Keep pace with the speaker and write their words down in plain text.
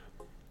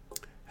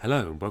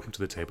Hello and welcome to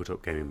the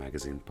Tabletop Gaming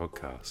Magazine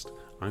podcast.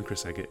 I'm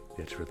Chris Eggett,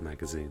 the editor of the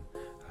magazine,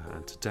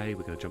 and today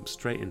we're going to jump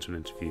straight into an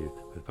interview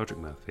with Pádraig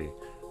Murphy,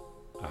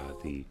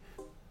 the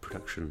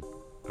production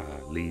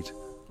lead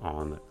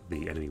on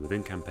the Enemy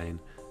Within campaign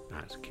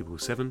at Cubicle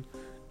 7,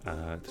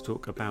 to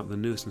talk about the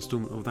newest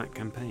instalment of that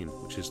campaign,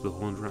 which is The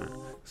Horned Rat.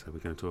 So we're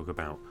going to talk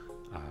about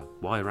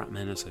why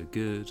Ratmen are so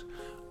good,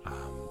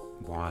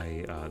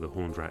 why the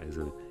Horned Rat is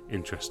an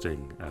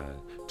interesting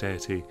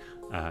deity,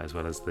 as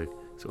well as the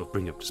sort of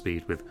bring up to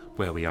speed with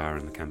where we are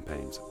in the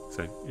campaigns.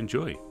 So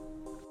enjoy.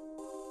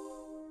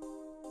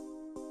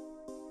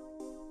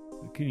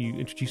 Can you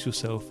introduce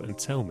yourself and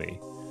tell me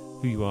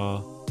who you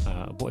are,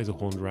 what is a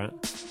Horned Rat,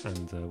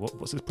 and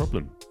what's its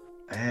problem?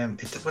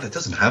 It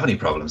doesn't have any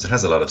problems. It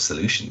has a lot of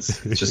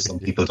solutions. It's just some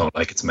people don't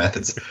like its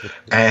methods.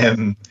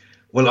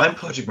 Well, I'm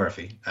Pádraig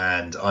Murphy,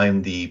 and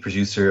I'm the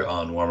producer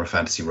on Warhammer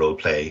Fantasy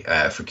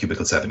Roleplay for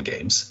Cubicle 7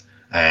 Games.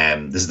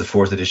 This is the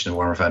 4th edition of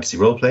Warhammer Fantasy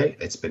Roleplay.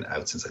 It's been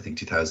out since, I think,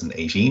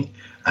 2018.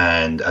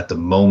 And at the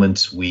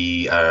moment,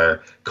 we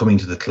are coming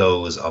to the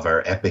close of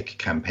our epic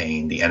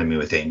campaign, The Enemy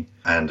Within.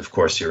 And, of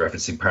course, you're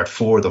referencing Part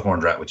 4, The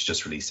Horned Rat, which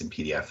just released in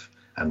PDF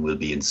and will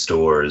be in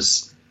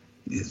stores,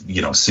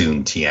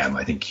 soon, TM,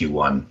 I think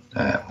Q1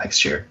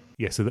 next year.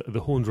 Yeah, so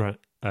the Horned Rat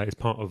is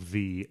part of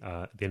the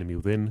Enemy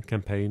Within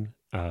campaign,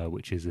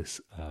 which is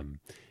this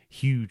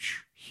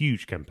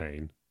huge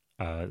campaign.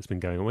 It's been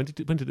going on. When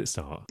did it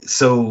start?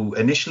 So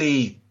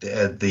initially,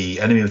 the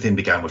Enemy Within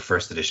began with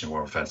 1st edition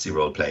Warhammer Fantasy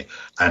Roleplay,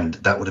 and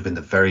that would have been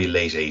the very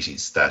late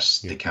 80s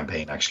that the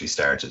campaign actually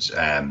started.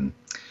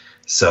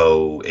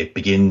 So it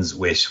begins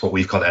with what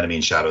we've called Enemy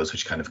in Shadows,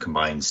 which kind of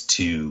combines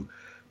two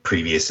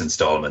previous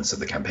installments of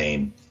the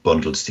campaign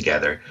bundled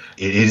together.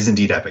 It is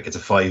indeed epic. It's a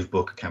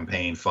 5-book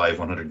campaign, 5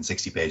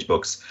 160-page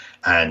books,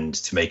 and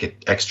to make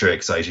it extra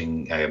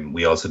exciting,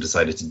 we also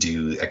decided to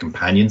do a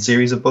companion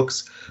series of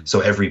books.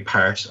 So every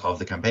part of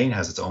the campaign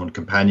has its own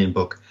companion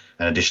book,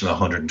 an additional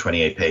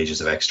 128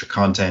 pages of extra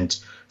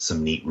content,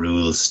 some neat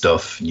rules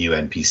stuff, new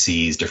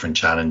NPCs, different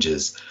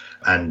challenges.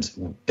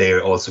 And they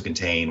also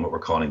contain what we're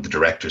calling the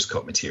Director's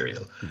Cut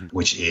material,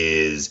 which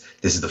is,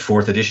 this is the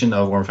 4th edition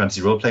of Warhammer Fantasy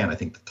Roleplay, and I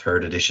think the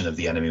 3rd edition of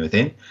The Enemy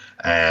Within.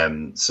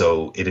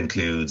 So it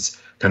includes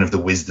kind of the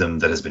wisdom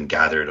that has been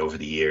gathered over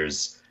the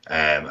years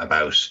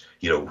about,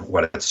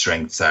 what its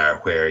strengths are,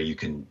 where you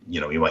can,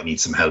 you might need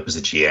some help as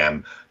a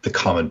GM, the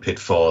common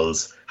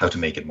pitfalls, how to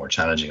make it more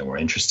challenging or more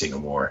interesting or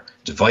more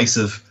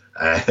divisive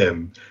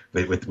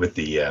with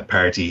the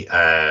party.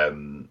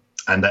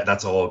 And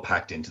that's all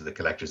packed into the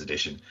collector's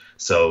edition.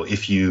 So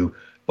if you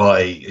want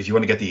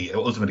to get the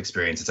ultimate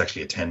experience, it's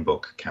actually a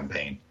 10-book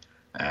campaign.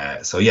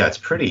 It's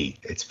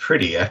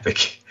pretty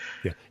epic.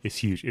 Yeah, it's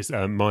huge. It's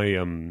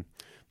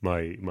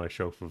my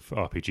shelf of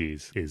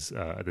RPGs is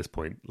at this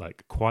point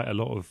like quite a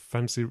lot of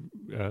fancy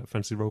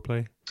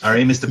roleplay. Our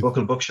aim is to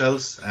buckle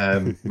bookshelves,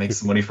 make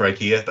some money for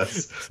IKEA.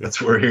 That's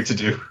what we're here to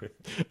do.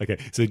 Okay,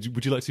 so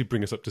would you like to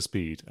bring us up to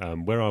speed?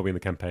 Where are we in the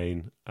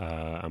campaign?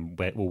 And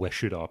where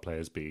should our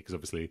players be? Because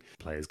obviously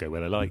players go where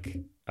they like.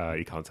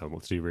 You can't tell them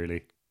what to do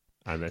really.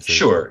 And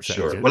sure.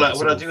 Well,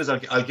 what I'll do is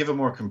I'll give a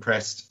more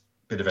compressed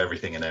bit of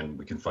everything, and then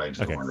we can find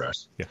the Horned Rat.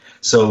 Yeah.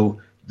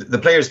 So the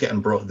players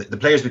the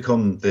players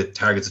become the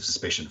targets of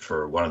suspicion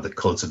for one of the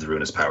cults of the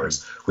Ruinous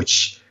Powers,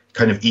 which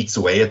kind of eats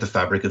away at the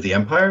fabric of the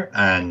Empire,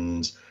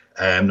 and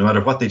no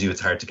matter what they do, it's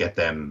hard to get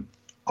them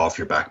off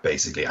your back,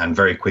 basically. And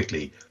very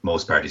quickly,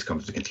 most parties come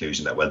to the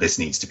conclusion that, well, this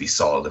needs to be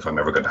solved if I'm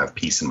ever going to have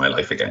peace in my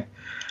life again.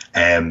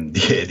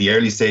 The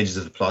early stages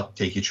of the plot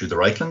take you through the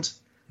Reichland,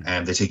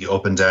 and they take you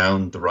up and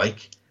down the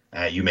Reich.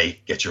 You may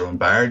get your own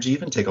barge,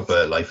 even take up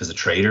a life as a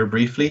trader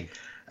briefly.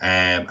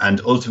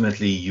 And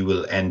ultimately, you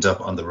will end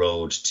up on the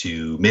road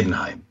to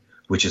Middenheim,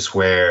 which is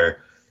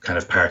where kind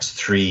of Part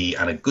 3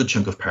 and a good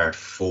chunk of Part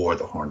 4,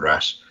 the Horned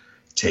Rat,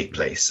 take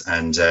place.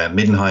 And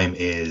Middenheim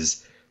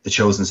is the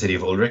chosen city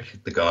of Ulrich,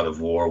 the god of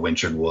war,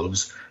 winter, and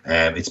wolves.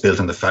 It's built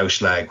on the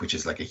Fauschlag, which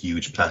is like a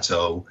huge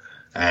plateau,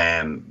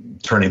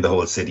 turning the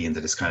whole city into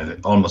this kind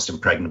of almost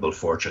impregnable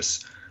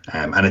fortress.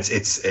 And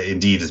it's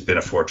indeed has been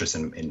a fortress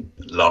in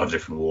a lot of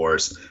different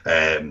wars,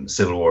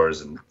 civil wars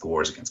and the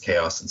wars against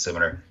chaos and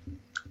similar.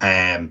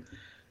 And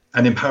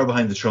in Power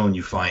Behind the Throne,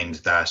 you find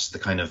that the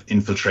kind of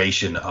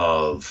infiltration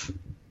of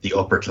the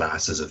upper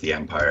classes of the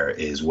Empire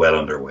is well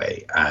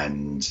underway.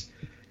 And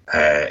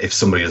if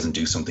somebody doesn't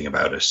do something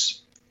about it,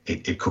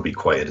 it could be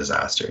quite a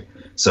disaster.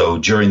 So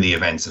during the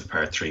events of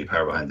Part 3,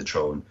 Power Behind the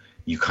Throne,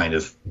 you kind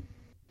of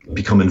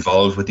become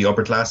involved with the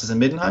upper classes in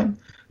Middenheim,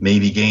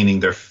 maybe gaining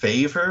their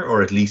favor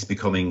or at least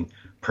becoming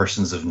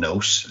persons of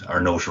note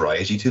or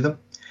notoriety to them.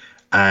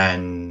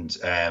 And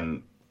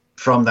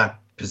from that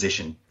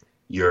position,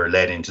 you're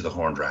led into the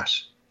Horned Rat,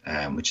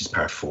 which is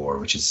Part 4,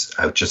 which is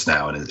out just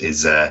now and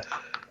is a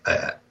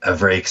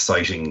very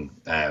exciting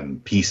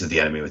piece of the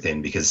Enemy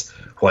Within, because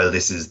while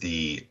this is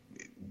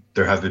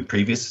there have been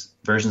previous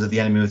versions of the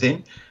Enemy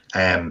Within.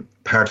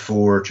 Part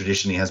 4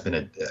 traditionally has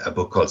been a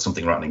book called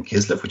Something Rotten in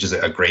Kislev, which is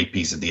a great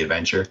piece of the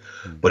adventure,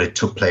 but it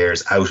took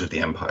players out of the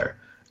Empire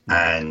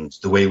And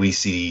the way we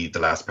see the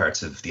last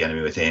parts of The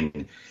Enemy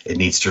Within, it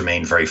needs to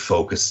remain very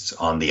focused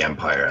on the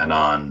Empire and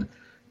on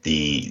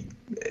the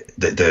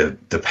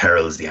the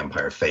perils the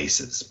Empire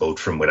faces, both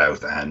from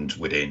without and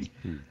within.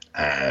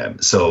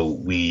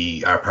 So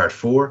our part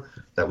 4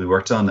 that we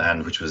worked on,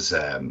 and which was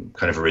kind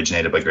of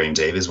originated by Graham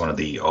Davies, one of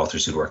the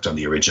authors who worked on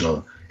the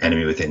original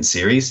Enemy Within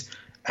series,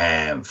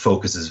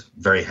 focuses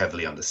very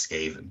heavily on the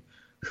Skaven,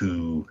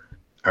 who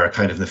are a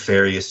kind of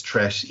nefarious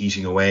threat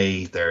eating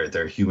away.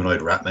 They're humanoid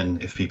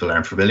ratmen, if people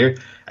aren't familiar.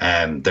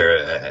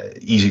 They're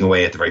eating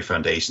away at the very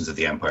foundations of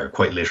the Empire,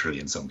 quite literally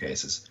in some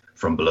cases,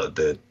 from below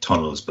the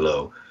tunnels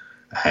below.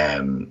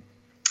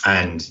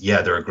 And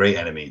yeah, they're a great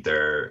enemy.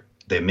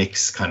 They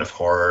mix kind of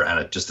horror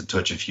and just a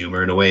touch of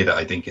humor in a way that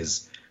I think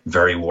is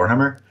very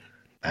Warhammer.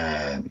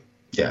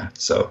 Yeah,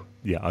 so.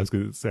 Yeah, I was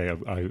going to say,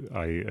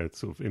 I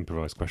sort of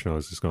improvised question I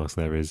was just going to ask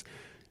there is,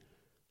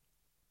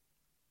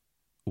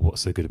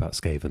 what's so good about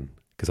Skaven?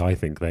 Because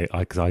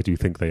I do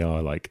think they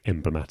are like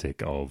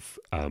emblematic of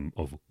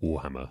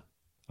Warhammer.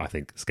 I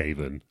think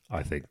Skaven,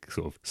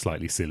 sort of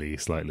slightly silly,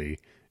 slightly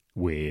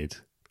weird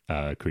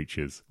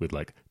creatures with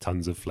like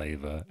tons of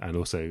flavour, and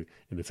also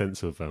in the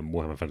sense of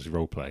Warhammer Fantasy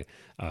Roleplay,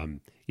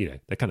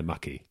 they're kind of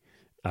mucky.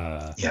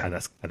 And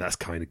that's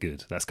kind of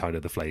good. That's kind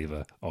of the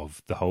flavour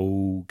of the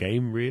whole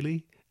game,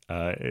 really.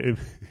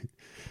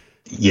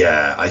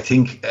 Yeah, I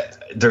think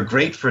they're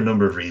great for a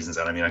number of reasons,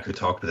 and I mean, I could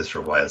talk about this for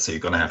a while, so you're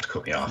going to have to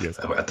cut me off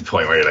at the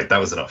point where you're like, that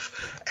was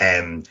enough.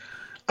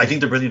 I think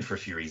they're brilliant for a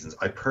few reasons.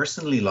 I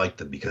personally like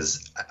them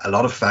because a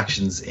lot of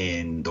factions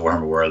in the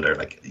Warhammer world are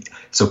like,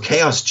 so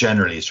Chaos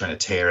generally is trying to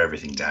tear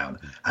everything down,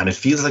 and it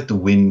feels like the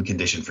win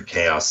condition for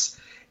Chaos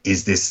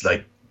is this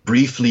like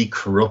briefly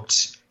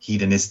corrupt,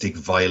 hedonistic,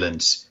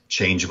 violent,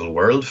 changeable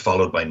world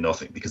followed by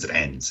nothing because it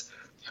ends.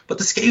 But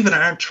the Skaven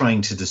aren't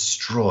trying to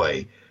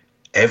destroy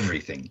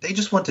everything. They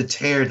just want to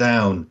tear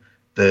down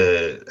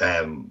the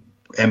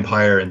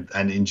empire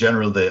and in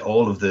general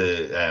all of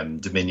the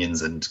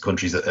dominions and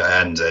countries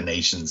and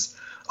nations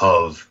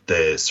of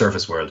the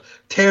surface world.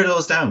 Tear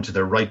those down to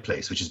their right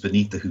place, which is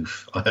beneath the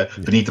hoof,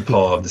 beneath the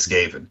paw of the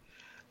Skaven,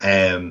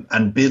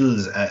 and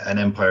build an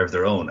empire of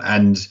their own.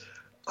 And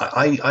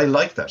I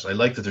like that. I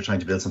like that they're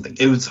trying to build something.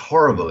 It was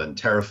horrible and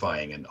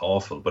terrifying and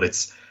awful, but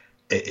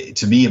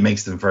to me, it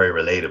makes them very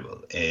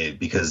relatable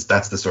because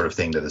that's the sort of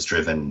thing that has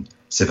driven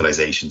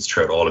civilizations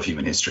throughout all of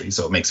human history.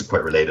 So it makes it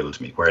quite relatable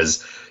to me.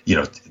 Whereas,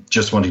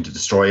 just wanting to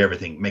destroy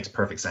everything makes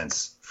perfect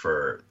sense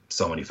for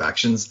so many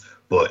factions,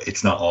 but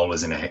it's not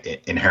always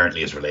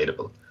inherently as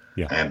relatable.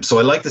 Yeah. So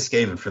I like the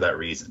Skaven for that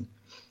reason.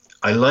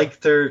 I like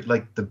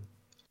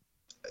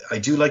I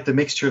do like the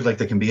mixture of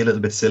they can be a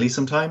little bit silly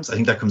sometimes. I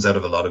think that comes out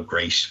of a lot of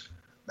great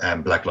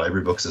Black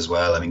Library books as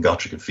well. I mean,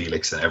 Gotrek and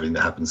Felix and everything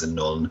that happens in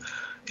Nuln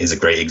is a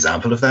great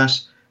example of that.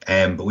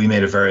 But we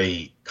made a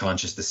very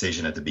conscious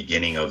decision at the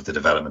beginning of the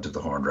development of the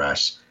Horned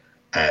Rat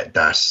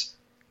that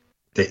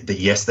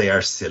yes, they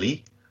are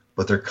silly,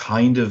 but they're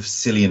kind of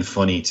silly and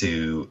funny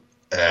to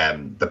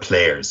the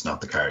players, not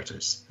the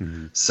characters.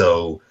 Mm-hmm.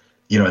 So,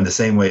 in the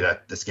same way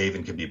that the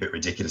Skaven can be a bit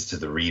ridiculous to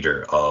the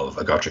reader of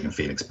a Gotrek and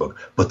Felix book,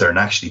 but they're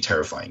actually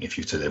terrifying if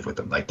you have to live with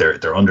them. Like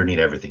they're underneath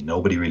everything.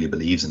 Nobody really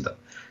believes in them.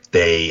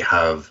 They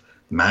have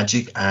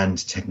magic and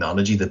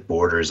technology that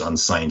borders on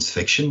science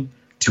fiction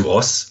to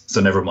us. So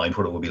never mind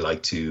what it would be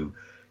like to,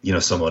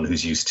 someone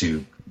who's used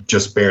to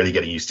just barely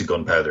getting used to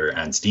gunpowder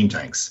and steam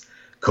tanks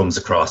comes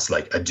across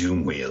like a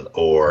doom wheel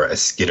or a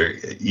skitter,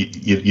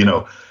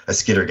 a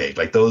skitter gate.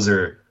 Like those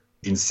are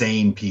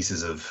insane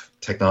pieces of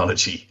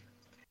technology.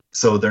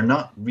 So they're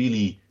not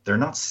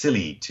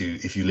silly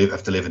if you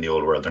have to live in the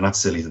old world. They're not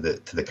silly to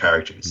the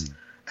characters.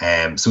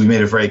 So we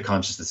made a very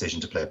conscious decision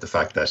to play up the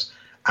fact that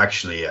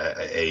actually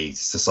a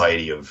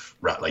society of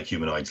rat-like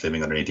humanoids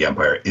living underneath the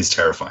Empire is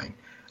terrifying.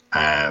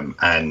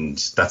 And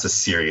that's a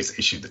serious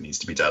issue that needs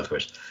to be dealt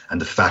with.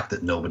 And the fact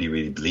that nobody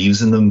really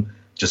believes in them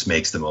just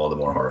makes them all the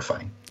more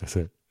horrifying. That's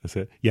it.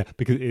 Yeah,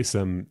 because it's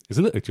a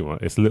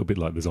little bit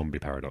like the zombie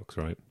paradox,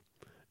 right?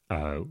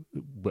 I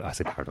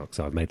say paradox,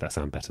 so I've made that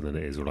sound better than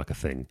it is, or like a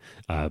thing.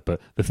 But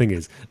the thing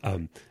is,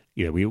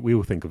 we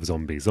all think of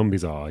zombies.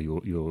 Zombies are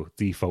your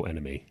default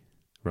enemy,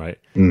 right?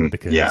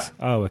 Because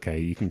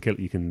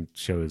you can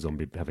show a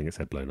zombie having its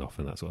head blown off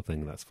and that sort of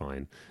thing. That's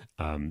fine,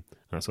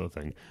 that sort of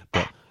thing.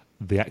 But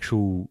the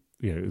actual,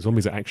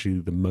 zombies are actually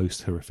the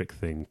most horrific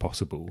thing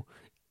possible.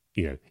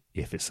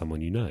 If it's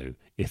someone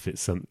if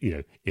it's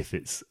if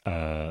it's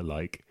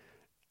like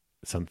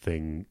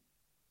something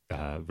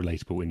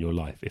relatable in your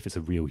life, if it's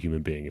a real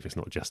human being, if it's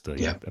not just a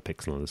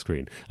pixel on the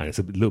screen. And it's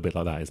a little bit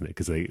like that, isn't it?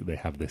 Because they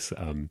have this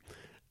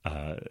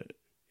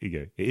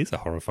it is a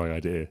horrifying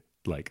idea,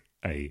 like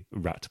a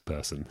rat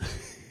person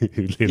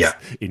who lives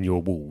in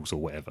your walls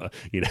or whatever.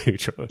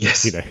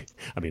 Yes.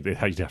 I mean, you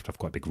have to have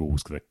quite big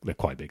walls because they're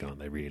quite big, aren't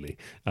they? Really,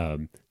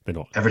 they're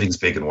not. Everything's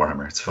big in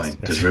Warhammer. It's fine.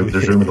 There's room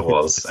in the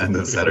walls and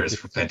the cellars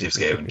for plenty of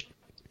Skaven.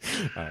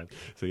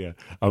 So yeah,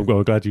 I'm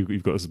glad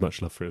you've got as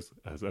much love for it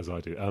as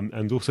I do.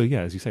 And also,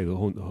 as you say, the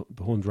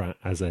Horned Rat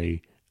as a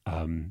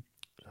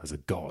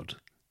god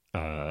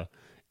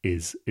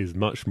is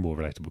much more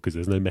relatable because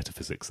there's no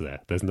metaphysics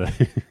there. There's no,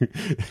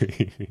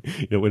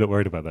 we're not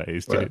worried about that.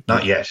 It's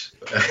not yet.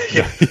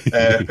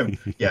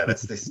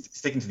 That's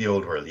sticking to the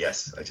old world.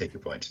 Yes, I take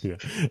your point.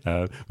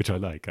 Yeah, which I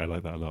like. I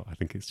like that a lot. I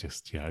think it's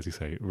just, as you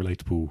say,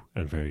 relatable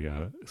and very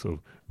sort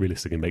of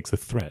realistic, and makes the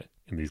threat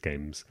in these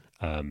games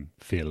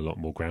feel a lot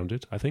more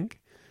grounded, I think.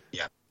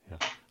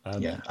 I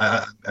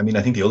mean,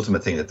 I think the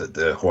ultimate thing that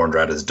the Horned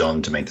Rat has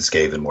done to make the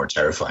Skaven more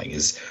terrifying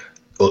is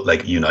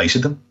like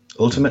united them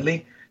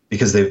ultimately,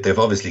 because they've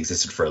obviously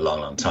existed for a long,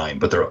 long time,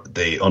 but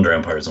the Under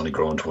Empire has only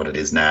grown to what it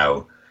is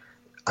now,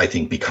 I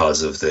think,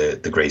 because of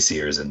the Grey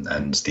Seers and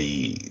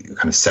the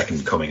kind of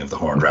second coming of the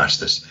Horned Rat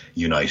that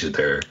united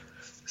their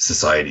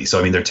society. So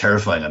I mean, they're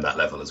terrifying on that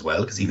level as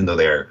well, because even though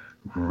they're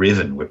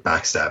riven with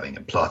backstabbing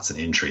and plots and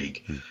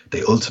intrigue,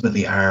 they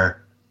ultimately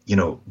are,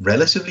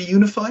 relatively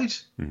unified.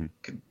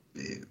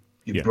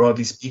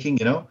 Broadly speaking,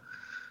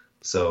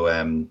 so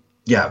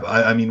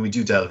I mean, we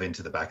do delve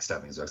into the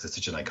backstabbing as well, because it's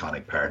such an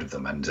iconic part of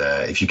them. And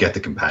if you get the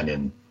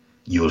companion,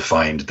 you'll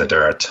find that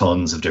there are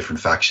tons of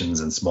different factions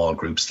and small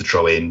groups to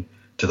throw in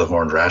to the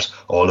Horned Rat,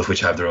 all of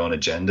which have their own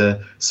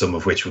agenda, some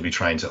of which will be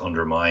trying to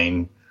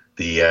undermine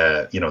the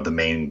the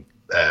main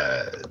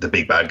the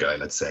big bad guy,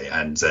 let's say,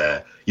 and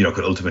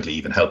could ultimately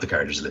even help the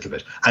characters a little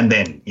bit, and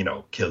then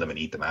kill them and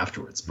eat them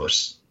afterwards,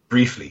 but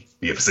briefly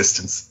be of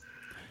assistance.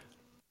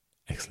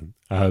 Excellent.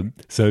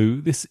 So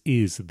this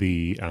is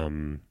the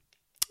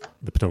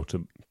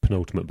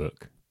penultimate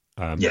book.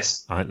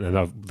 Yes.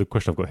 The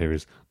question I've got here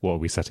is, what are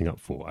we setting up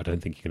for? I don't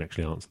think you can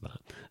actually answer that.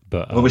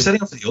 But we're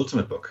setting up for the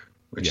ultimate book,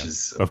 which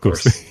is of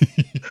course.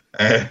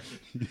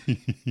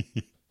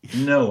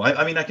 No,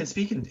 I mean, I can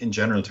speak in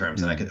general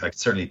terms, and I can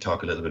certainly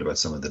talk a little bit about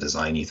some of the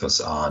design ethos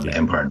on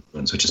Empire and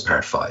Ruins, which is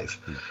part 5.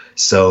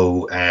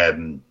 So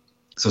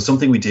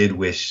something we did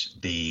with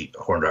the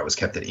Horned Rat was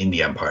kept it in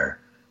the Empire.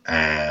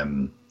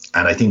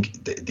 And I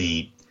think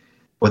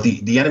what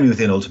the enemy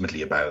within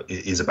ultimately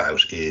is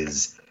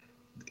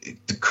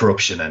the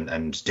corruption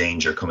and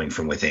danger coming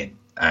from within,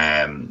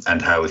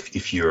 and how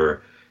if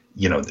you're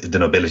the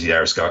nobility, the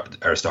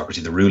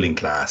aristocracy, the ruling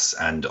class,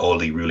 and all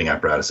the ruling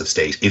apparatus of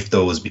state, if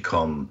those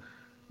become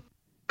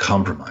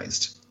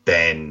compromised,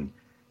 then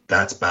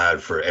that's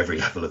bad for every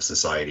level of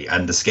society.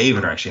 And the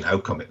Skaven are actually an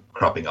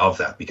outcropping of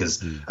that,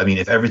 because I mean,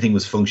 if everything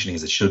was functioning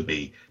as it should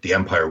be, the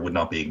Empire would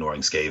not be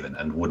ignoring Skaven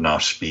and would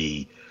not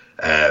be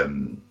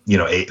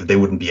they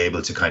wouldn't be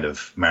able to kind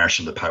of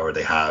marshal the power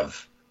they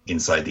have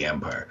inside the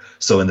Empire.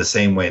 So in the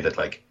same way that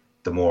like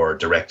the more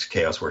direct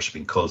chaos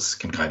worshipping cults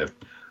can kind of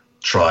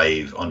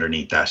thrive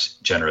underneath that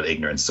general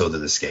ignorance, so do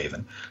the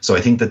Skaven. So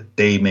I think that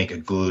they make a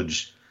good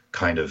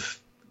kind of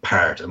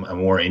part, a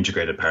more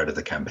integrated part of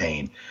the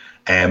campaign.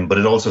 But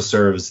it also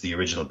serves the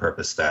original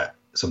purpose that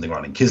Something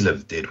Wrong in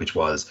Kislev did, which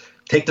was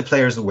take the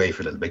players away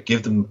for a little bit,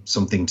 give them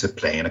something to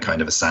play in, a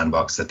kind of a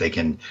sandbox that they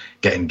can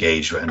get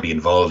engaged with and be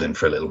involved in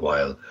for a little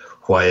while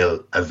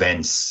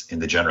events in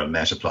the general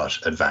meta plot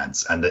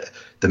advance. And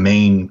the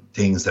main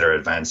things that are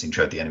advancing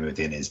throughout the Enemy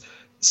Within is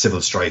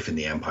civil strife in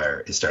the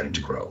Empire is starting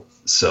to grow.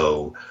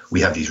 So we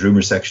have these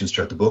rumor sections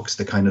throughout the books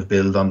that kind of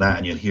build on that,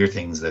 and you'll hear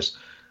things that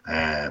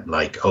a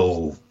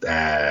noble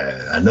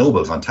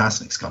von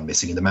Tasnik's gone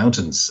missing in the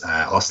mountains.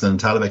 Oslan and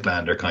Talabek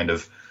land are kind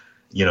of,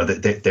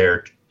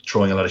 they're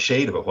throwing a lot of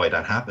shade about why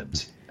that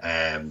happened.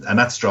 And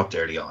that's dropped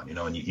early on,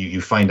 and you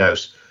find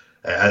out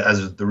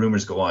as the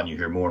rumors go on, you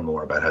hear more and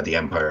more about how the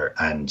Empire,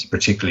 and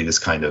particularly this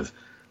kind of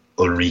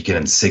Ulrican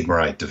and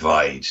Sigmarite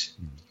divide,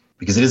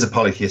 because it is a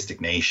polytheistic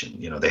nation,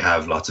 they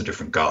have lots of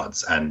different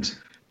gods, and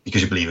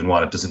because you believe in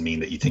one, it doesn't mean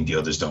that you think the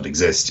others don't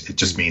exist. It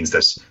just means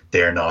that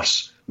they're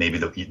not maybe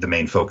the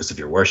main focus of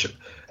your worship.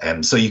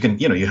 So you can,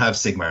 you have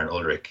Sigmar and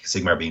Ulric,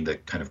 Sigmar being the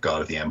kind of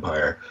god of the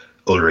Empire,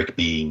 Ulric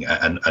being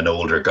an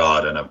older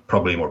god and a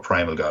probably more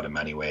primal god in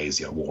many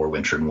ways. War,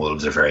 winter, and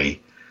wolves are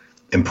very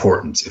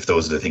important if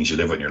those are the things you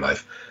live with in your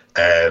life.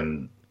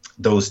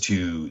 Those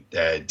two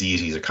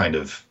deities are kind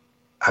of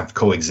have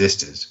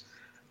coexisted,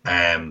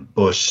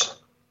 but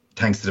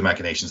thanks to the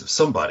machinations of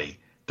somebody,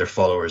 their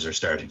followers are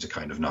starting to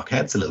kind of knock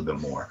heads a little bit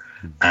more.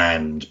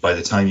 And by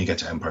the time you get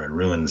to Empire and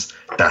Ruins,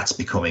 that's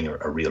becoming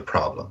a real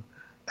problem.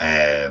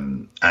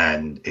 And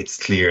it's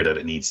clear that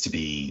it needs to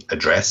be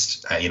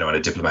addressed, at a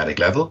diplomatic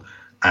level.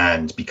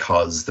 And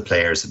because the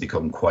players have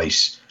become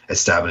quite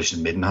established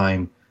in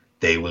Middenheim,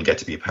 they will get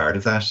to be a part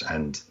of that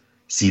and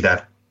see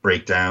that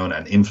break down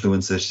and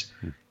influence it,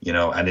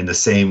 and in the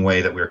same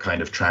way that we're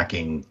kind of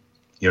tracking,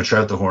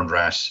 throughout the Horned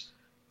Rat,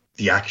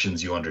 the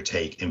actions you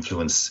undertake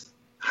influence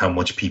how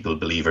much people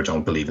believe or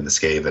don't believe in the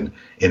Skaven.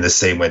 In the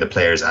same way, the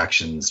players'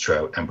 actions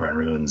throughout Empire and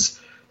Ruins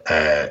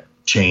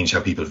change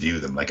how people view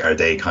them. Like, are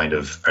they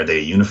a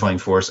unifying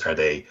force? Are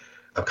they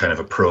a kind of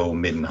a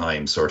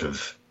pro-Middenheim sort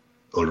of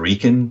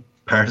Ulrican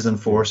partisan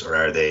force? Or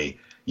are they,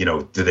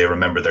 do they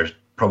remember their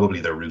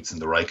roots in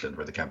the Reichland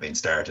where the campaign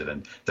started,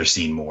 and they're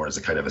seen more as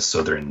a kind of a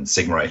southern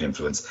Sigmarite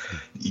influence?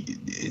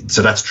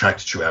 So that's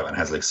tracked throughout and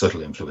has like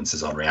subtle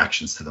influences on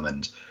reactions to them,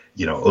 and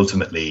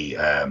ultimately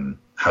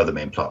how the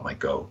main plot might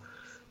go.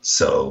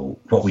 So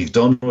what we've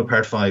done with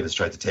part 5 is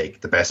try to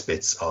take the best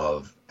bits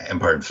of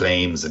Empire in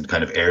Flames and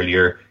kind of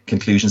earlier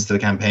conclusions to the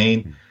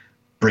campaign,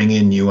 bring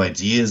in new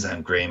ideas,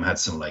 and Graham had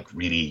some like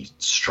really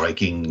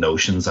striking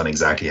notions on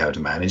exactly how to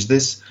manage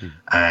this,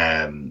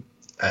 and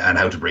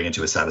how to bring it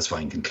to a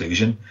satisfying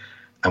conclusion.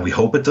 And we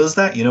hope it does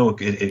that.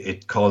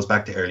 It calls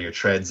back to earlier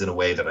threads in a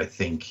way that I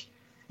think,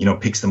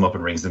 picks them up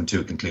and brings them to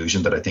a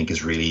conclusion that I think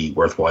is really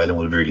worthwhile and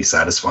will be really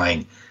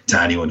satisfying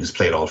to anyone who's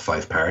played all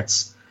 5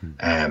 parts.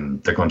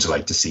 They're going to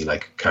like to see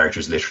like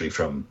characters literally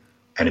from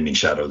Enemy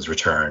Shadows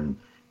return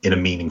in a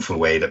meaningful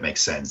way that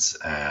makes sense.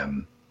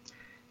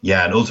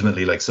 Yeah, and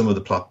ultimately, like, some of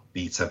the plot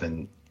beats have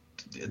been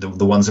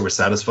the ones that were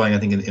satisfying. I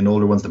think in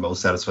older ones, the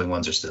most satisfying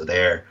ones are still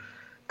there,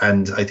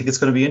 and I think it's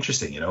going to be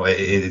interesting.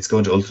 It's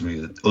going to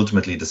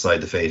ultimately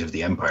decide the fate of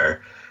the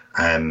Empire,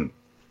 and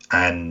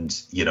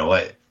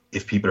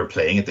if people are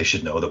playing it, they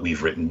should know that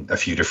we've written a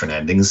few different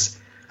endings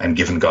and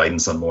given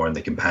guidance on more in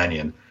the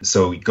companion.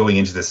 So going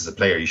into this as a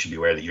player, you should be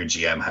aware that your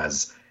GM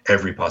has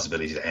every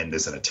possibility to end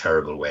this in a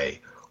terrible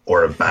way,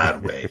 or a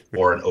bad way,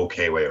 or an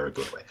okay way, or a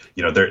good way.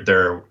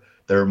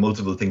 There are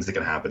multiple things that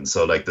can happen.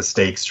 So like the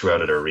stakes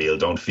throughout it are real.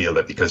 Don't feel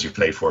that because you've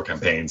played 4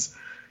 campaigns,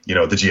 the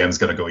GM's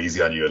going to go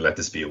easy on you and let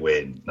this be a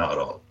win. Not at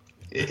all.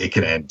 It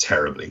can end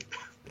terribly.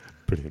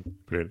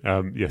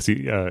 Brilliant. Yes,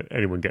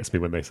 anyone gets me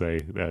when they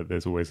say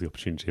there's always the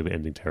opportunity of it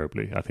ending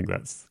terribly. I think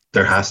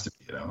there has to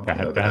be,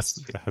 there has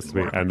to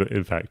be. And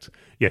in fact,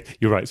 yeah,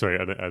 you're right. Sorry,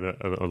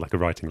 on like a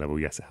writing level,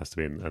 yes, it has to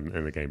be,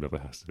 and a game level,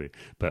 it has to be.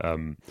 But I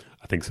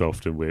think so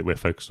often we're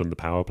focused on the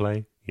power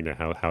play.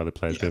 How the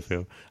players going to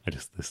feel, and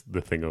just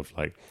the thing of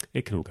like,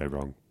 it can all go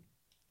wrong.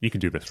 You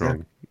can do this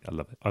wrong. I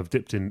love it. I've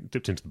dipped into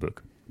the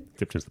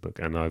book,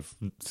 and I've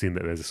seen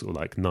that there's a sort of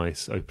like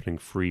nice opening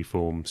free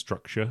form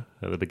structure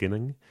at the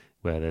beginning,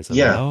 where there's a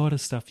lot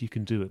of stuff you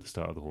can do at the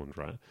start of the Horned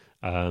Rat.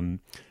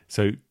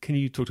 So can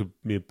you talk to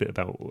me a bit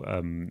about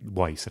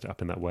why you set it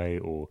up in that way,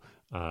 or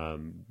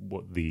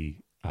what the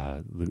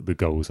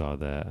goals are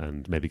there,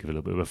 and maybe give a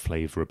little bit of a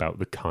flavour about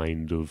the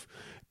kind of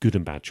good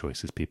and bad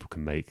choices people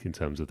can make in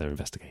terms of their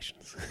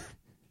investigations?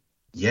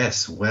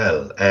 Yes,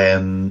 well,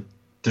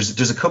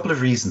 there's a couple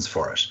of reasons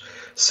for it.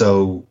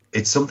 So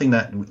it's something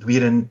that we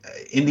had in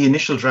the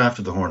initial draft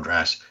of the Horned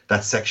Rat,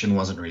 that section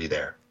wasn't really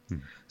there.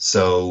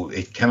 So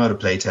it came out of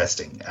play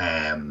testing,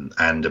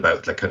 and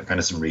about like kind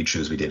of some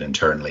read-throughs we did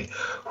internally,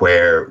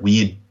 where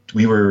we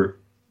were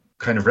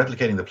kind of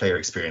replicating the player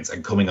experience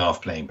and coming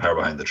off playing Power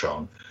Behind the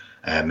Throne,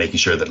 making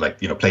sure that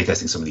play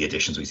testing some of the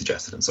additions we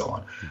suggested and so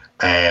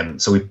on.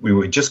 So we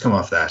would just come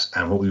off that,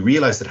 and what we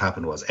realized had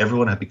happened was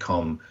everyone had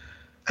become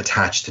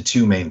attached to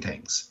 2 main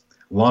things.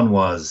 One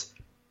was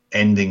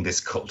ending this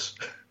cult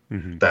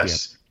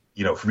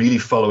really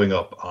following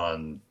up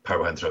on Power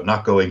Behind the Throne,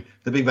 not going,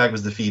 the big bag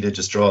was defeated,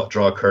 just draw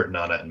a curtain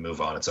on it and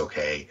move on, it's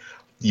okay.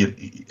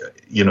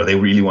 They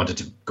really wanted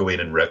to go in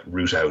and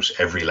root out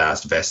every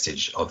last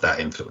vestige of that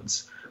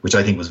influence, which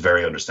I think was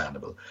very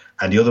understandable.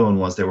 And the other one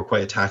was they were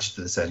quite attached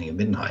to the setting of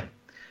Middenheim,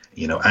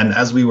 and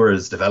as we were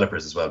as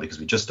developers as well, because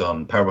we just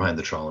done Power Behind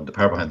the Throne, the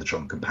Power Behind the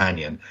Throne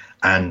companion,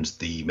 and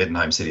the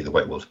Middenheim City, the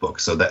White Wolf book.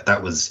 So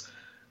that was,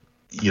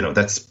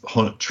 that's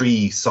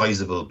 3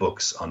 sizable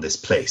books on this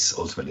place,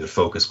 ultimately, to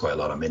focus quite a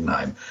lot on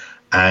Middenheim.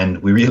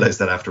 And we realized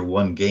that after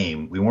 1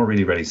 game, we weren't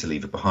really ready to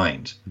leave it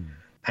behind.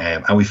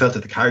 And we felt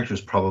that the characters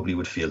probably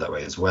would feel that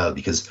way as well,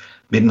 because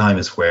Middenheim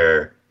is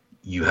where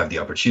you have the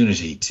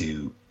opportunity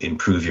to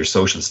improve your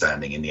social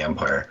standing in the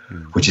Empire,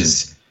 which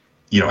is,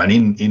 and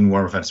in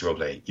Warhammer Fantasy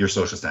Roleplay, your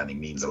social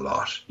standing means a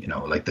lot.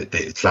 Like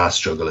the class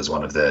struggle is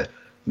one of the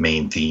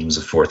main themes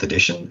of 4th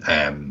edition.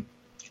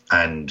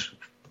 And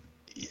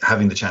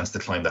having the chance to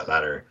climb that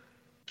ladder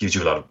gives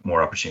you a lot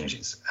more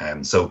opportunities.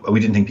 So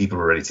we didn't think people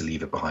were ready to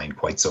leave it behind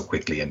quite so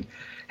quickly and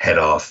head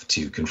off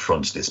to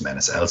confront this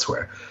menace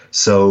elsewhere.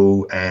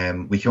 So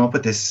we came up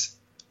with this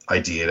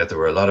idea that there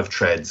were a lot of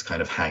threads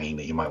kind of hanging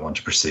that you might want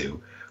to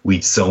pursue.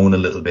 We'd sown a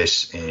little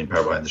bit in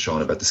Power Behind the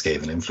Throne about the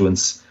Skaven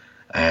influence,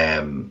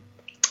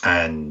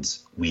 and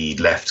we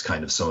left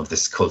kind of some of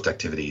this cult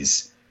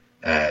activities,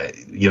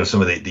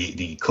 some of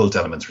the cult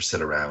elements were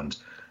still around.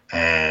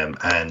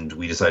 And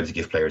we decided to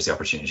give players the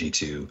opportunity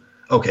to,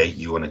 okay,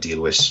 you want to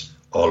deal with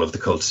all of the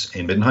cults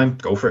in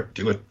Middenheim? Go for it,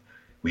 do it.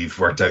 We've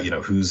worked out,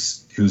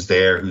 who's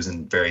there, who's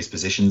in various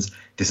positions.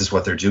 This is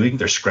what they're doing.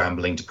 They're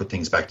scrambling to put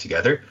things back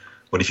together.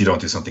 But if you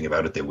don't do something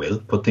about it, they will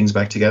put things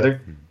back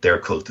together. They're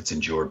a cult that's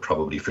endured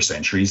probably for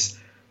centuries.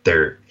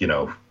 They're,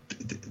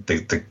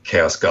 the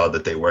chaos god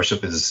that they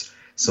worship is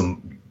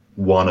some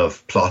one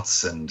of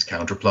plots and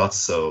counterplots.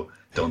 So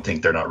don't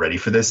think they're not ready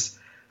for this.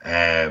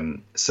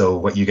 So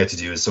what you get to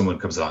do is someone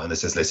comes along and they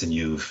says, listen,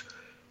 you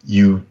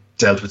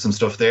dealt with some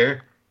stuff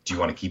there. Do you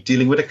want to keep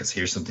dealing with it? Because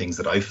here's some things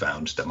that I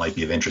found that might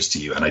be of interest to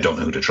you, and I don't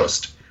know who to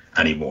trust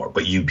anymore.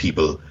 But you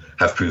people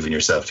have proven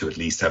yourself to at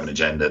least have an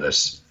agenda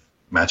that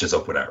matches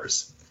up with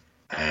ours.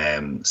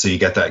 So you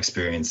get that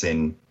experience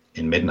in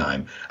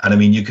Middenheim. And I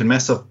mean, you can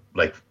mess up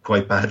like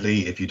quite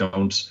badly if you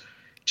don't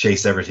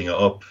chase everything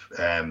up.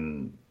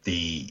 That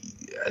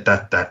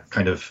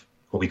kind of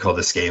what we call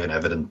the Skaven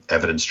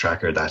evidence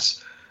tracker,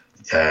 that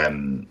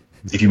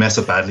if you mess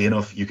up badly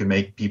enough, you can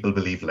make people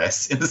believe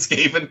less in the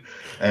Skaven,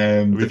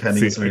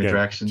 depending on some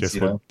interactions.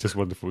 Just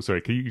wonderful.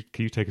 Sorry, can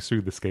you take us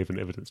through the Skaven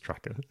evidence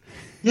tracker?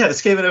 Yeah, the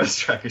Skaven evidence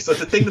tracker. So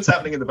the thing that's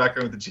happening in the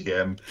background with the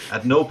GM,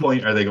 at no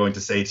point are they going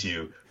to say to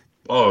you,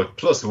 "Oh,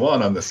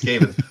 +1 on the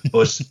Skaven,"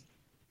 but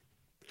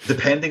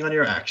depending on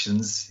your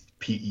actions,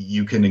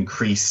 you can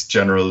increase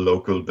general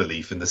local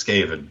belief in the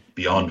Skaven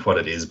beyond what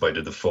it is by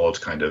the default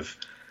kind of.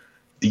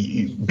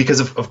 Because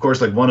of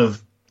course, like one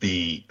of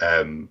the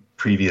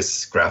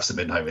previous graphs at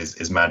Middenheim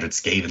is Mandred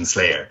Skaven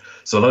Slayer.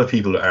 So a lot of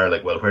people are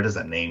like, well, where does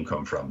that name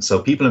come from?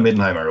 So people in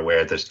Middenheim are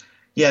aware that,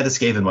 yeah, the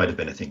Skaven might have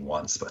been a thing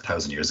once, but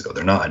 1,000 years ago.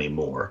 They're not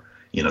anymore.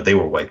 They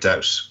were wiped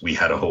out. We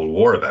had a whole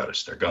war about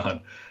it. They're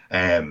gone.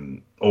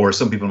 Or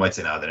some people might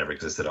say, no, they never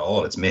existed at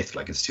all. It's myth,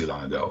 like it's too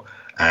long ago.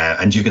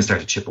 And you can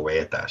start to chip away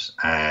at that.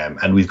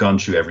 And we've gone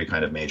through every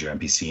kind of major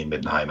NPC in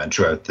Middenheim and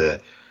throughout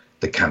the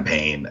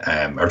campaign,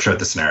 or throughout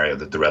the scenario,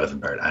 the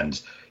relevant part, and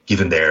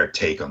given their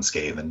take on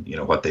Skaven,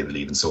 what they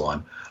believe and so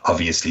on.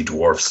 Obviously,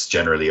 dwarfs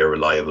generally are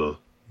reliable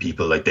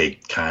people. Like, they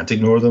can't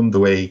ignore them the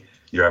way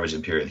your average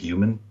Imperial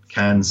human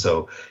can.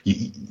 So,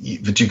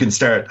 but you can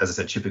start, as I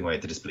said, chipping away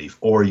at the disbelief,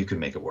 or you can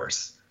make it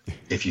worse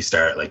if you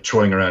start like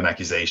throwing around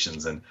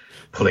accusations and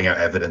pulling out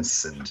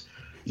evidence, and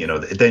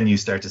then you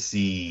start to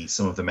see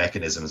some of the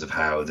mechanisms of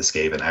how the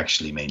Skaven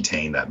actually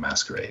maintain that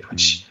masquerade,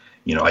 which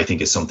I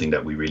think is something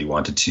that we really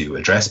wanted to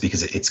address,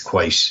 because it's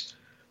quite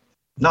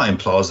not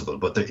implausible,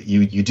 but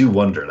you do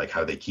wonder like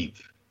how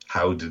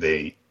do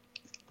they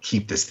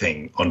keep this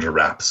thing under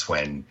wraps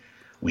when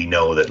we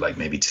know that like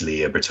maybe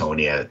Talia,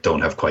 Bretonia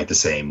don't have quite the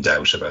same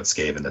doubt about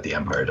Skaven that the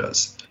Empire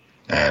does.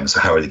 So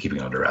how are they keeping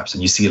it under wraps?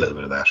 And you see a little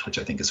bit of that, which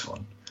I think is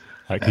fun.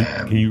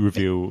 Can you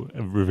reveal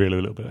a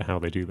little bit how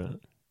they do that,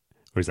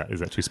 or is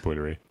that too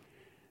spoilery?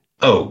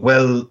 Oh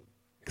well,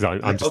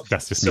 because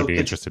that's just me being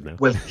interested now.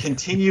 Well,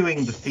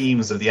 continuing the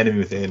themes of the Enemy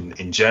Within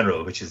in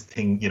general, which is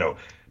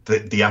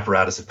the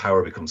apparatus of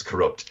power becomes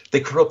corrupt. They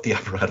corrupt the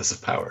apparatus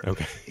of power.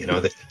 Okay.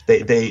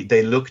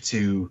 They look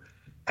to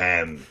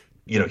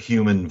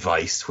human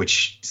vice,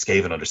 which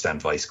Skaven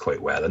understand vice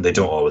quite well, and they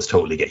don't always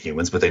totally get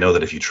humans, but they know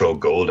that if you throw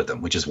gold at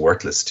them, which is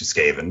worthless to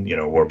Skaven,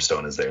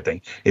 Warpstone is their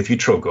thing. If you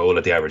throw gold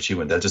at the average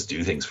human, they'll just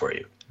do things for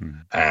you.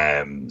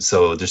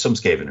 So there's some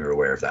Skaven who are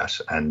aware of that,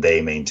 and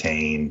they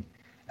maintain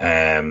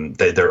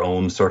their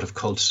own sort of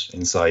cult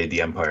inside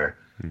the Empire,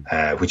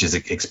 which is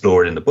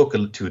explored in the book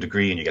to a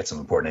degree, and you get some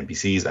important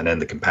NPCs, and then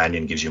the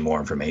companion gives you more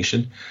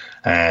information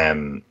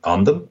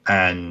on them.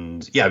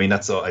 And yeah, I mean,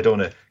 that's all. I don't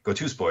want to go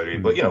too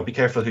spoilery, but be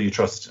careful who you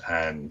trust,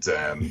 and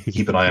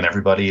keep an eye on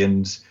everybody,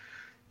 and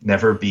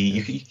never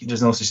be.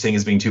 There's no such thing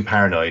as being too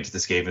paranoid. The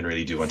Skaven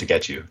really do want to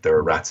get you. There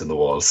are rats in the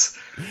walls.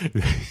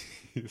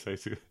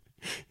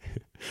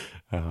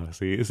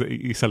 See,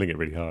 you're selling it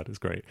really hard. It's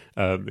great,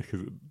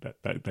 because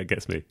that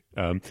gets me.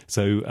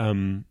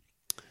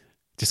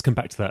 Just come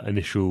back to that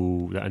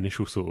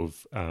initial sort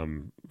of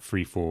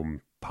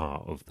freeform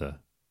part of the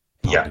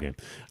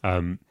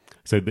game.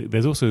 So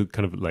there's also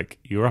kind of like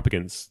you're up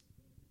against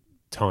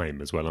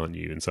time as well, aren't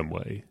you, in some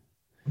way?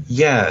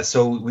 Yeah.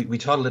 So we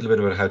talked a little bit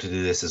about how to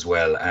do this as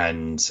well,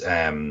 and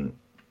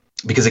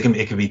because it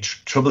can be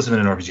troublesome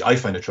in an RPG. I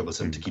find it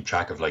troublesome to keep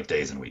track of like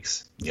days and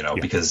weeks,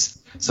 because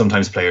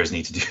sometimes players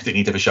need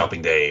to have a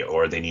shopping day,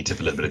 or they need to have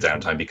a little bit of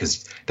downtime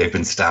because they've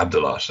been stabbed a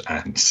lot,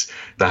 and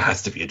that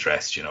has to be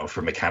addressed,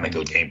 for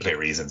mechanical gameplay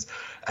reasons.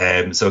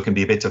 So it can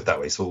be a bit tough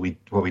that way. So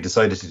what we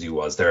decided to do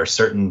was there are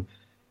certain,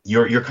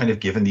 you're kind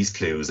of given these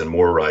clues and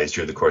more rise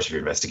during the course of your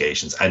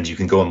investigations, and you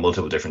can go in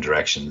multiple different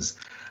directions.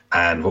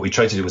 And what we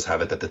tried to do was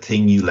have it that the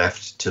thing you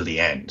left till the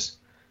end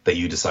that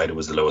you decided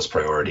was the lowest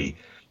priority,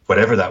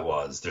 whatever that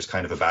was, there's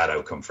kind of a bad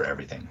outcome for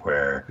everything,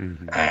 where,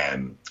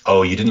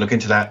 you didn't look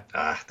into that?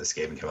 The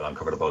Skaven came along,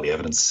 covered up all the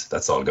evidence.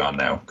 That's all gone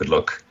now. Good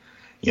luck.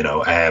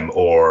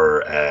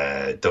 Or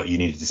you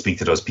needed to speak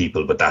to those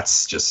people, but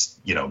that's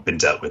just, been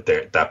dealt with.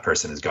 That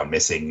person has gone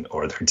missing,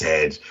 or they're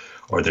dead,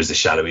 or there's a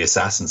shadowy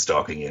assassin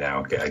stalking you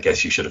now. I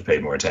guess you should have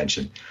paid more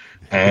attention.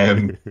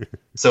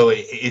 So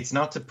it's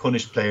not to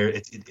punish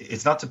players.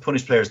 It's not to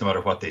punish players no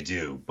matter what they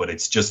do, but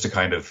it's just to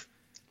kind of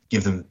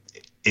give them.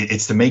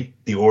 It's to make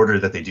the order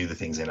that they do the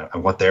things in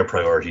and what their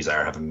priorities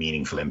are have a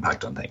meaningful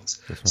impact on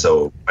things. Right.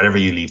 So whatever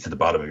you leave to the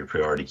bottom of your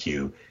priority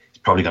queue is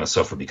probably going to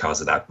suffer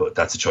because of that, but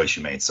that's a choice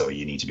you made, so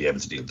you need to be able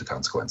to deal with the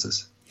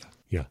consequences.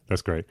 Yeah,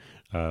 that's great.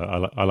 I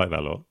like that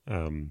a lot,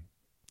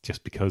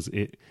 just because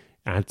it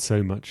adds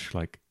so much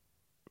like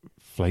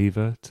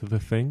flavor to the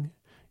thing,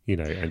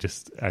 and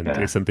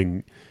it's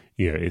something,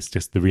 it's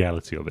just the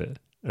reality of it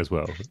as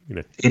well.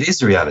 It is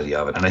the reality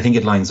of it, and I think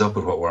it lines up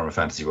with what Warhammer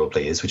Fantasy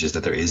Roleplay is, which is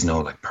that there is no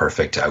like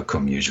perfect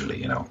outcome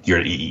usually.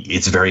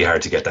 It's very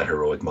hard to get that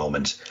heroic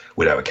moment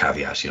without a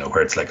caveat,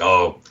 where it's like,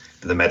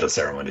 the medal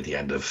ceremony at the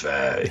end of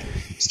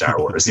Star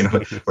Wars,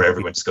 where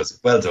everyone just goes,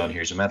 well done,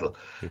 here's your medal.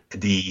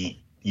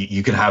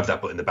 You can have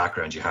that, but in the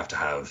background you have to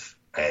have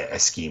a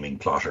scheming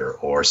plotter,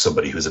 or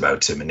somebody who's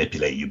about to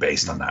manipulate you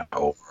based on that,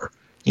 or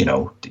you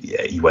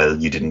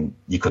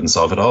couldn't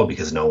solve it all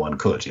because no one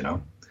could.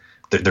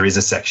 There is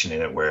a section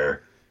in it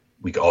where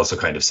we also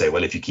kind of say,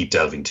 well, if you keep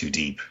delving too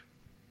deep,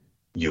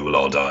 you will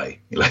all die.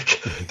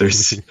 Like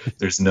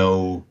there's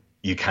no,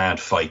 you can't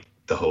fight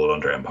the whole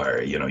Under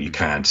Empire. You know, you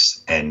can't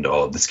end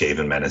all the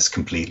Skaven menace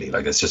completely.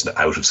 Like it's just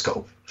out of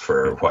scope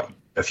for what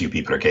a few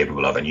people are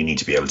capable of, and you need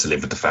to be able to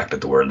live with the fact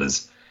that the world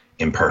is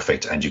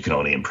imperfect and you can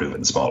only improve it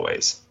in small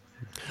ways.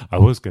 I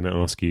was going to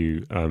ask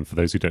you, for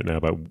those who don't know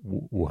about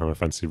Warhammer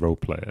Fantasy Role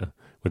Player,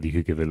 whether you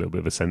could give a little bit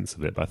of a sense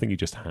of it, but I think you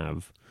just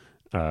have.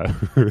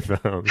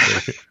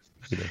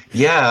 You know.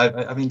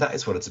 Yeah, I mean, that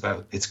is what it's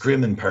about. It's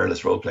grim and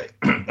perilous roleplay.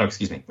 Oh,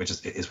 excuse me, which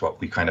is what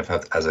we kind of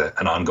have as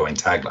an ongoing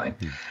tagline.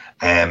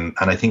 And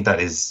I think that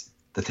is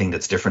the thing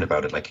that's different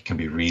about it. Like, it can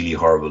be really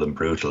horrible and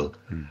brutal.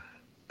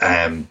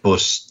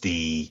 But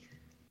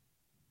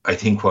I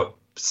think what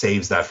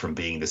saves that from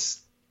being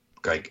this,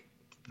 like,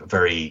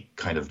 very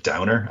kind of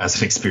downer as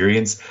an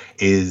experience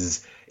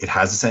is it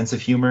has a sense of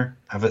humor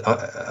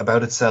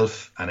about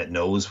itself, and it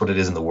knows what it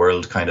is in the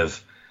world, kind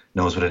of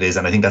knows what it is.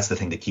 And I think that's the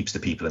thing that keeps the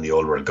people in the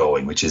old world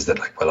going, which is that,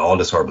 like, well, all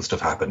this horrible stuff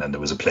happened and there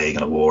was a plague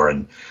and a war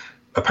and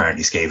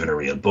apparently Skaven are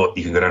real, but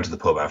you can go down to the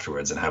pub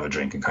afterwards and have a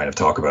drink and kind of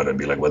talk about it and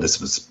be like, well, this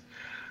was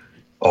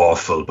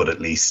awful, but at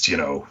least, you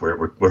know,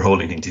 we're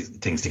holding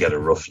things together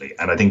roughly.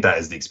 And I think that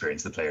is the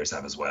experience the players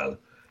have as well,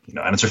 you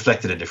know, and it's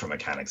reflected in different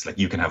mechanics. Like,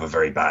 you can have a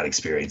very bad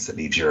experience that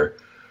leaves that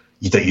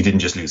you didn't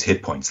just lose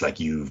hit points, like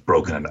you've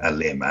broken a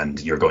limb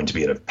and you're going to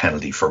be at a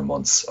penalty for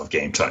months of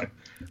game time,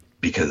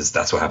 because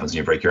that's what happens when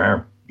you break your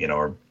arm, you know,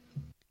 or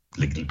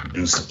like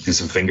lose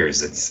some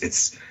fingers.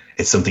 It's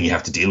something you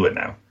have to deal with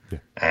now. Yeah.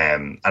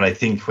 And I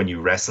think when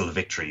you wrestle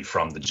victory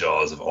from the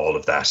jaws of all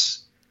of that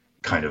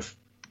kind of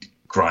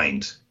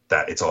grind,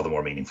 that it's all the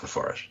more meaningful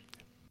for it.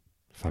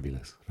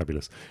 Fabulous.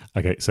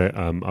 Okay, so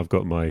I've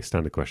got my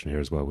standard question here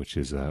as well, which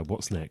is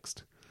what's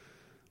next?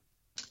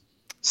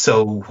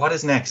 So what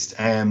is next?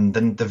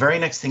 Then the very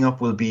next thing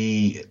up will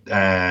be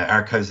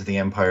Archives of the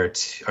Empire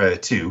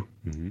 2.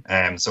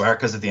 So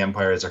Archives of the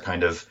Empire is our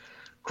kind of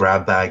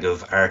grab bag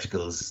of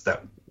articles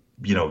that,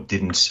 you know,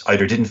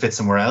 didn't fit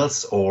somewhere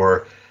else,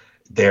 or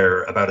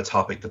they're about a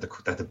topic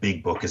that the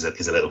big book is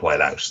a little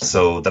while out.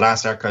 So the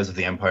last Archives of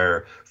the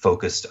Empire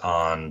focused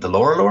on the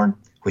Lorelorn,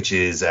 which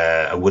is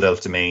a wood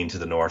elf domain to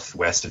the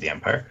northwest of the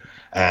Empire.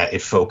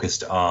 It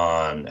focused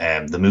on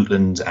the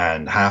Mootland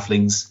and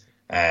Halflings,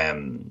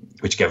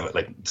 which gave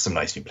like some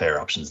nice new player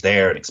options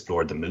there, and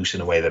explored the Moot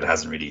in a way that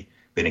hasn't really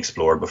been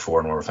explored before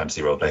in Warhammer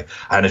Fantasy Roleplay.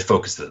 And it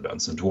focused a little bit on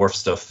some dwarf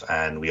stuff,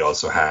 and we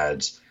also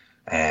had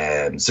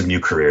some new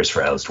careers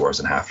for elves, dwarves,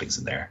 and halflings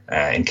in there,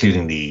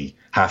 including the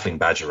Halfling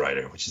Badger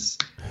Rider, which has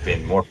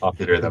been more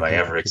popular than I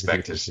ever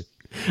expected.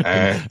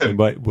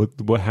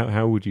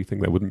 How would you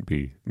think that wouldn't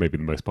be maybe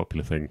the most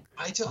popular thing?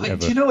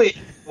 Do you know,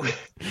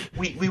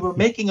 we were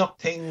making up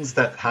things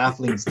that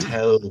halflings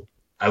tell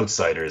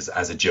outsiders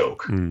as a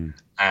joke,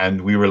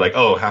 and we were like,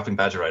 oh, Halfling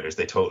Badger Riders,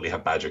 they totally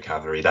have Badger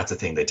Cavalry. That's a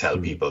thing they tell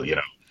people, you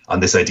know, on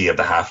this idea of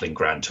the Halfling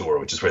Grand Tour,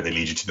 which is where they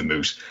lead you to the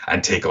Moot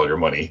and take all your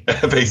money,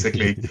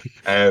 basically.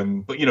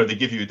 But, you know,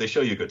 they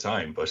show you a good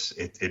time, but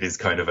it is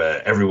kind of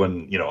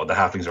everyone, you know, the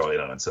Halflings are all in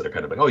on it. So they're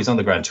kind of like, oh, he's on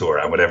the Grand Tour.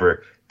 And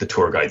whatever the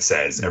tour guide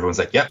says, everyone's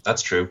like, yeah,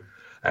 that's true.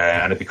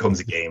 And it becomes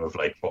a game of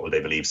like, what will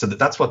they believe? So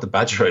that's what the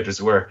Badger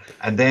Riders were.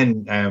 And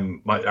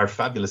then our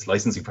fabulous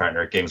licensing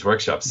partner at Games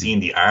Workshop, seeing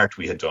the art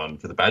we had done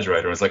for the Badger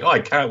Rider, was like, oh, I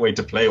can't wait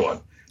to play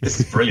one. This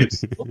is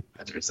brilliant. Oh,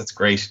 Badgers, that's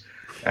great.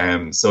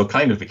 So it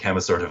kind of became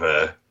a sort of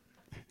a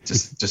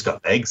just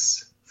got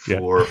legs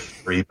for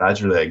 3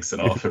 badger legs,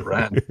 and off it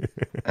ran.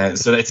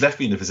 So it's left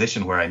me in the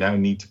position where I now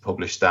need to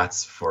publish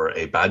stats for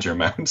a badger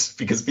mount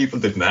because people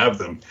didn't have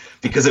them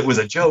because it was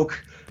a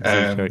joke.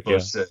 I got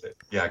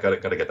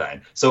to get that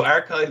in. So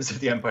Archives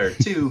of the Empire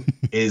 2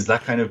 is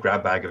that kind of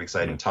grab bag of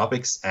exciting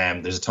topics.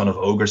 There's a ton of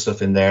ogre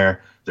stuff in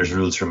there. There's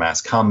rules for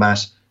mass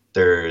combat.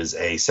 There's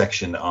a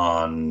section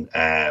on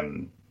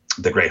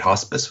the Great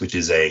Hospice, which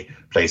is a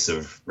place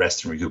of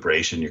rest and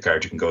recuperation your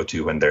character can go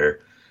to when the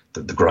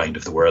grind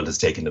of the world has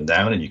taken them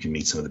down, and you can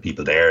meet some of the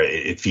people there.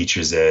 It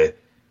features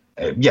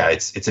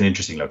it's an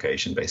interesting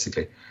location,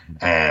 basically,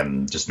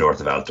 just north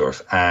of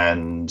Altdorf.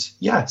 And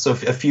so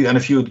a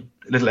few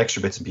little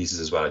extra bits and pieces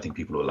as well I think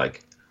people will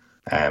like.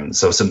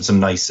 So some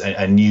nice,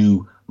 a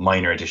new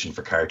minor addition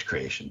for character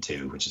creation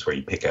too, which is where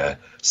you pick a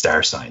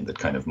star sign that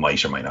kind of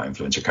might or might not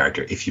influence your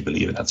character if you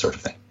believe in that sort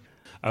of thing.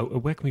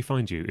 Where can we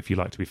find you if you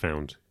like to be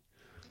found?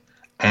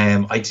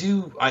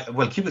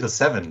 Cubicle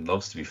 7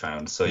 loves to be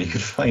found, so you can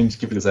find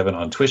Cubicle 7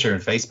 on Twitter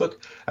and Facebook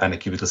and at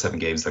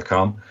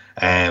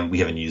cubicle7games.com. We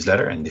have a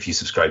newsletter, and if you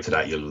subscribe to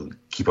that, you'll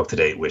keep up to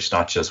date with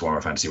not just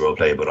Warhammer Fantasy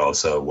Roleplay, but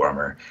also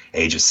Warhammer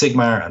Age of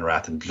Sigmar and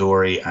Wrath and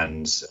Glory,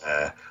 and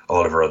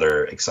all of our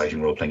other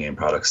exciting role-playing game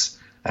products.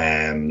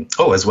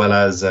 As well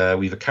as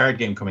we have a card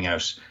game coming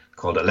out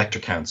called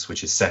Electric Counts,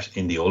 which is set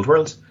in the old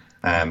world,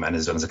 and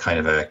is done as a kind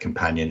of a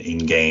companion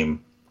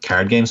in-game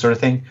card game sort of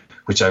thing,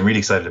 which I'm really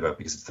excited about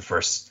because it's the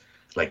first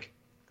like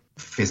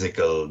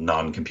physical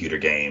non-computer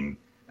game,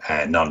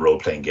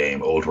 non-role-playing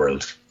game, old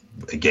world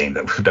game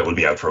that will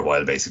be out for a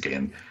while, basically.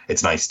 And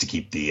it's nice to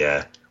keep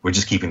the we're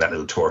just keeping that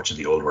little torch of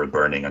the old world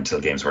burning until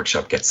Games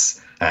Workshop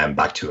gets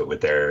back to it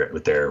with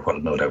their what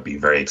will no doubt be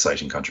very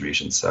exciting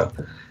contributions. So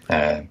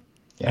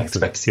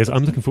expect to see. Yes,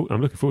 I'm looking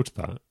forward to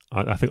that.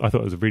 I thought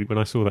it was when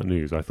I saw that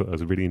news, I thought it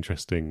was a really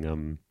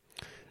interesting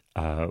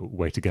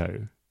way to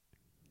go.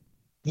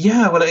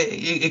 Yeah, well,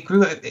 it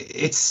grew.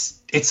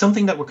 It's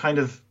something that we're kind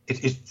of.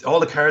 All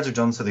the cards are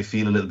done so they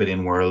feel a little bit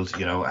in world,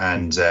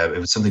 and it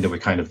was something that we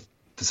kind of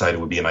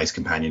decided would be a nice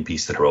companion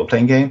piece to the role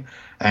playing game.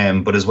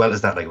 But as well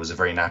as that, like, it was a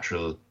very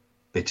natural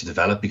bit to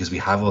develop because we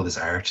have all this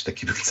art that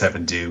Cubicle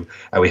 7 do,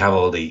 and we have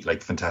all the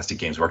like fantastic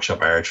Games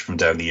Workshop art from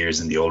down the years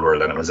in the old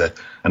world, and it was an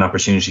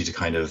opportunity to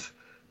kind of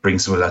bring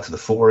some of that to the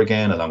fore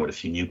again, along with a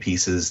few new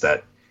pieces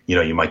that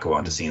you might go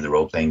on to see in the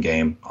role playing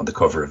game on the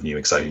cover of new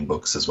exciting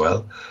books as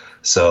well.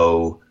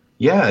 So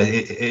yeah,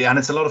 and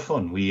it's a lot of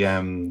fun. We've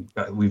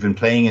been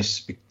playing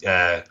it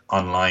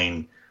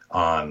online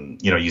on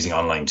using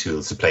online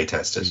tools to play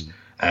test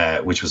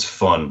it, which was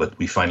fun. But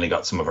we finally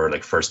got some of our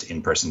like first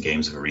in-person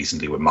games of it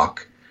recently with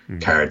mock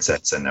card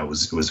sets, and it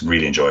was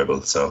really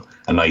enjoyable. So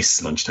a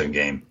nice lunchtime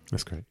game.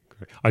 That's great.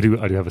 I do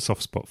have a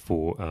soft spot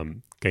for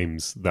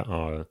games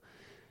that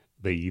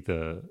they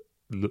either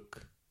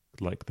look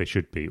like they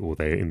should be, or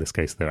in this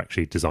case they're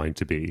actually designed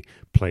to be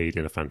played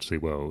in a fantasy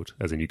world,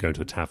 as in you go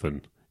into a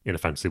tavern in a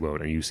fantasy world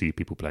and you see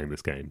people playing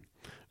this game.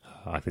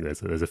 I think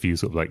there's a few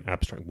sort of like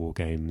abstract war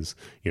games,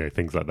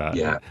 things like that.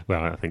 Yeah.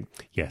 Well, I think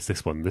yes,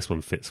 this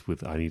one fits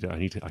with. I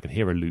can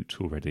hear a lute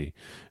already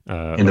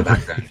in the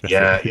background.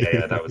 yeah,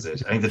 that was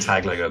it. I think the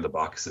tagline on the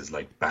box is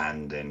like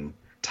banned in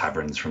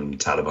taverns from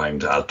Talabheim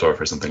to Altdorf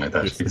or something like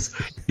that. Because,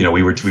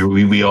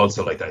 we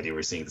also like the idea.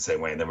 We're seeing it the same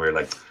way, and then we were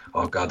like,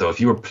 oh god, though, if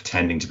you were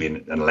pretending to be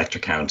an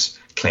Electrocount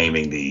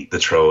claiming the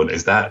throne,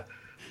 is that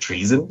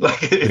treason?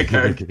 Like in a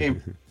card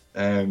game?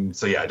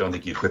 So yeah, I don't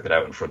think you'd whip it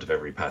out in front of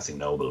every passing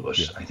noble, but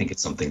I think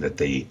it's something that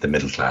the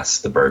middle class,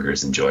 the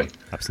burghers, enjoy.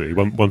 Absolutely,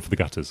 one for the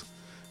gutters.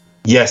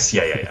 Yes,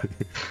 yeah.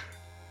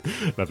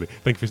 Lovely.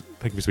 Thank you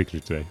for speaking to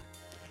me today.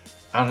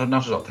 Not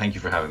at all. Thank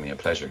you for having me. A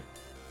pleasure.